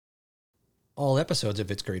All episodes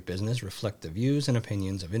of It's Great Business reflect the views and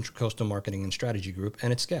opinions of Intracoastal Marketing and Strategy Group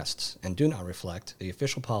and its guests, and do not reflect the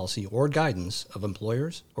official policy or guidance of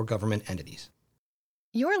employers or government entities.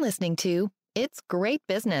 You're listening to It's Great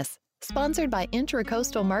Business, sponsored by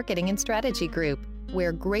Intracoastal Marketing and Strategy Group,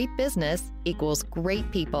 where great business equals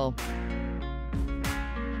great people.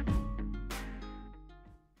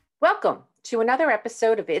 Welcome to another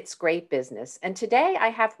episode of It's Great Business. And today I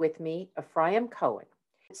have with me Ephraim Cohen.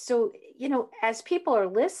 So, as people are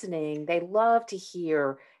listening, they love to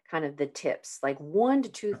hear kind of the tips, like 1 to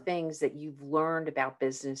 2 things that you've learned about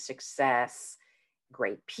business success,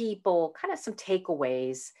 great people, kind of some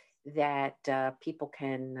takeaways that people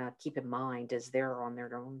can keep in mind as they're on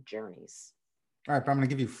their own journeys. All right, but I'm going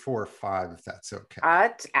to give you 4 or 5 if that's okay.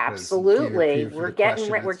 Absolutely. We're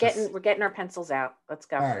getting our pencils out. Let's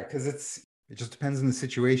go. All right, because it just depends on the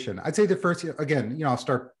situation. I'd say the first, again, I'll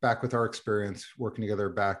start back with our experience working together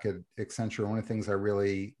back at Accenture. One of the things I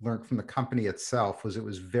really learned from the company itself was it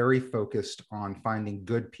was very focused on finding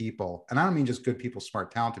good people. And I don't mean just good people,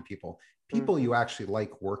 smart, talented people you actually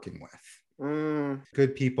like working with.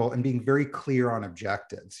 Good people, and being very clear on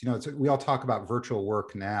objectives. We all talk about virtual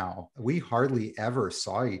work now. We hardly ever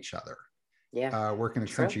saw each other. Working at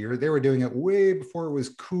Accenture. They were doing it way before it was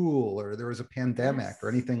cool or there was a pandemic or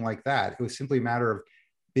anything like that. It was simply a matter of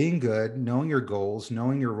being good, knowing your goals,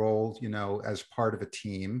 knowing your role, as part of a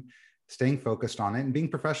team, staying focused on it and being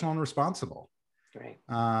professional and responsible. Right.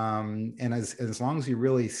 And as long as you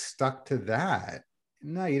really stuck to that,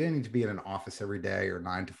 no, you didn't need to be in an office every day or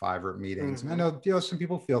 9 to 5 or at meetings. And I know, some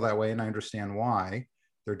people feel that way and I understand why.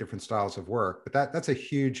 There are different styles of work, but that's a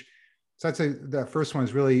huge. So I'd say the first one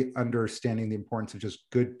is really understanding the importance of just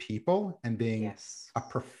good people and being a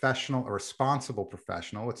professional, a responsible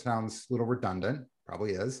professional. It sounds a little redundant,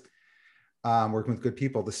 probably is, working with good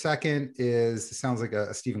people. The second is, it sounds like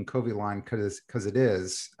a Stephen Covey line because it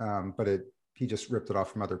is, but he just ripped it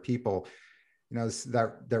off from other people.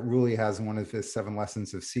 That really has one of his 7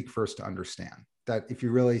 lessons of seek first to understand. That if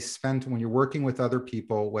you really when you're working with other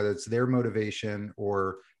people, whether it's their motivation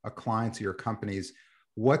or a client's or your company's,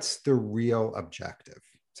 what's the real objective?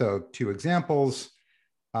 So 2 examples,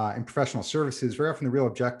 in professional services, very often the real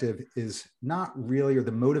objective is not really, or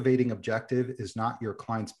the motivating objective is not your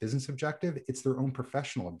client's business objective, it's their own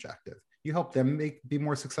professional objective. You help them be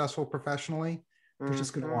more successful professionally, they're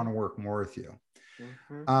just going to want to work more with you.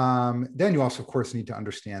 Then you also, of course, need to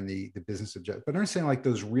understand the business objective, but understanding like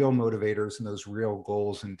those real motivators and those real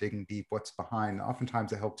goals and digging deep what's behind.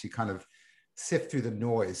 Oftentimes it helps you kind of sift through the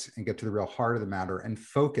noise and get to the real heart of the matter and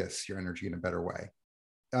focus your energy in a better way.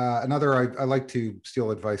 I like to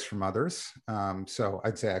steal advice from others. So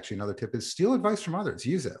I'd say actually another tip is steal advice from others,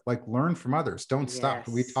 use it, like learn from others. Don't stop.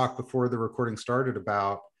 We talked before the recording started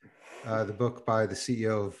about the book by the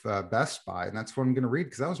CEO of Best Buy. And that's what I'm going to read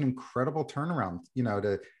because that was an incredible turnaround,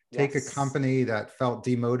 to take a company that felt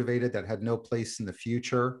demotivated, that had no place in the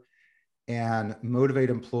future, and motivate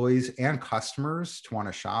employees and customers to want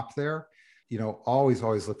to shop there. Always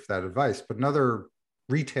look for that advice. But another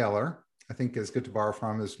retailer I think is good to borrow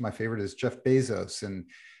from is my favorite is Jeff Bezos. And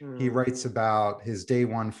he writes about his day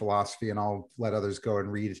one philosophy, and I'll let others go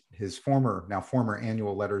and read his former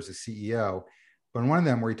annual letters as CEO. But in one of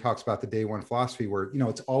them where he talks about the day one philosophy where,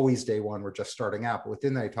 it's always day one, we're just starting out. But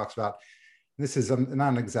within that, he talks about, this is not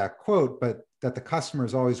an exact quote, but that the customer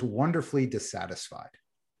is always wonderfully dissatisfied,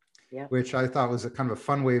 which I thought was a kind of a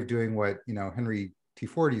fun way of doing what, Henry T.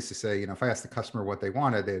 Ford used to say, if I asked the customer what they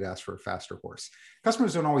wanted, they'd ask for a faster horse.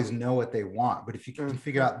 Customers don't always know what they want, but if you can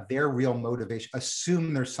figure out their real motivation,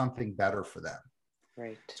 assume there's something better for them.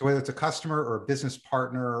 Right. So whether it's a customer or a business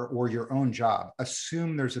partner or your own job,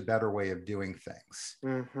 assume there's a better way of doing things.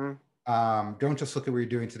 Don't just look at what you're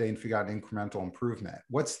doing today and figure out an incremental improvement.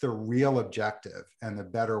 What's the real objective and the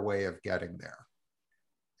better way of getting there?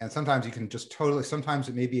 And sometimes you can just sometimes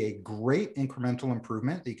it may be a great incremental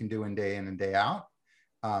improvement that you can do in and day out.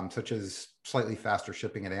 Such as slightly faster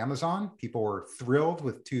shipping at Amazon. People were thrilled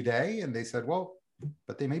with 2-day and they said, well,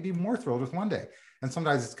 but they may be more thrilled with 1 day. And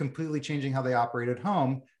sometimes it's completely changing how they operate at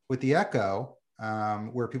home with the Echo,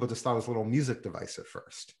 where people just thought it was a little music device at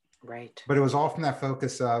first. Right. But it was all from that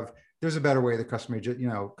focus of there's a better way. The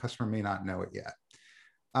customer may not know it yet.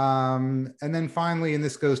 And then finally, and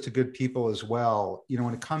this goes to good people as well,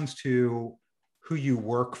 when it comes to who you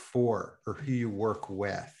work for or who you work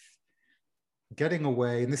with, getting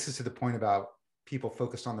away, and this is to the point about people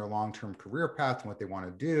focused on their long-term career path and what they want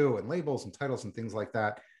to do and labels and titles and things like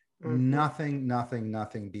that.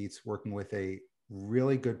 Nothing beats working with a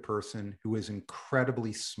really good person who is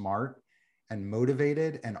incredibly smart and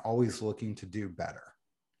motivated and always looking to do better.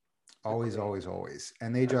 Always.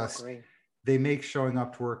 And they just, They make showing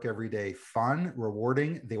up to work every day fun,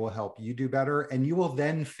 rewarding. They will help you do better. And you will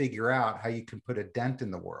then figure out how you can put a dent in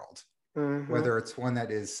the world, whether it's one that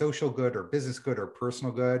is social good or business good or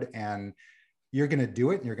personal good. And you're going to do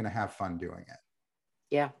it and you're going to have fun doing it.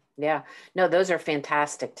 Yeah. Yeah. No, those are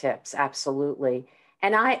fantastic tips. Absolutely.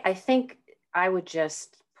 And I think I would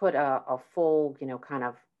just put a full, kind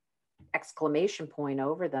of exclamation point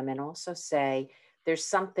over them and also say, there's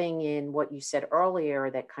something in what you said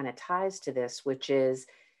earlier that kind of ties to this, which is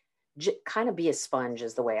kind of be a sponge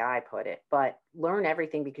is the way I put it, but learn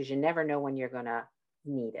everything because you never know when you're going to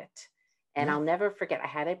need it. And I'll never forget, I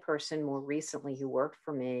had a person more recently who worked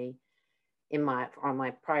for me on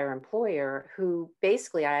my prior employer, who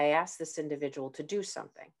basically I asked this individual to do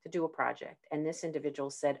something, to do a project. And this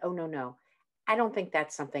individual said, oh, no, I don't think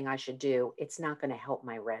that's something I should do. It's not going to help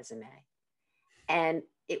my resume. And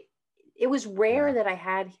it was rare that I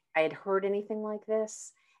had heard anything like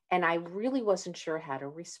this, and I really wasn't sure how to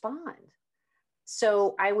respond.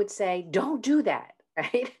 So I would say, don't do that,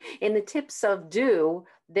 right? In the tips of do,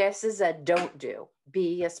 this is a don't do,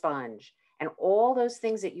 be a sponge. And all those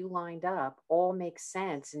things that you lined up all make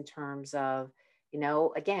sense in terms of,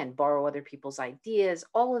 again, borrow other people's ideas,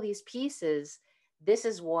 all of these pieces. This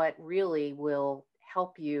is what really will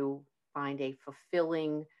help you find a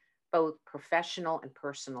fulfilling both professional and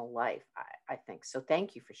personal life, I think. So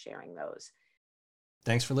thank you for sharing those.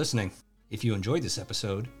 Thanks for listening. If you enjoyed this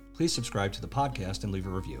episode, please subscribe to the podcast and leave a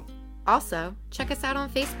review. Also, check us out on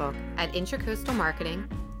Facebook at Intracoastal Marketing,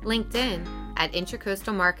 LinkedIn at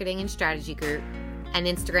Intracoastal Marketing and Strategy Group, and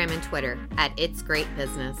Instagram and Twitter at It's Great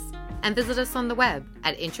Business. And visit us on the web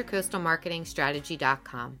at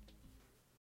intracoastalmarketingstrategy.com.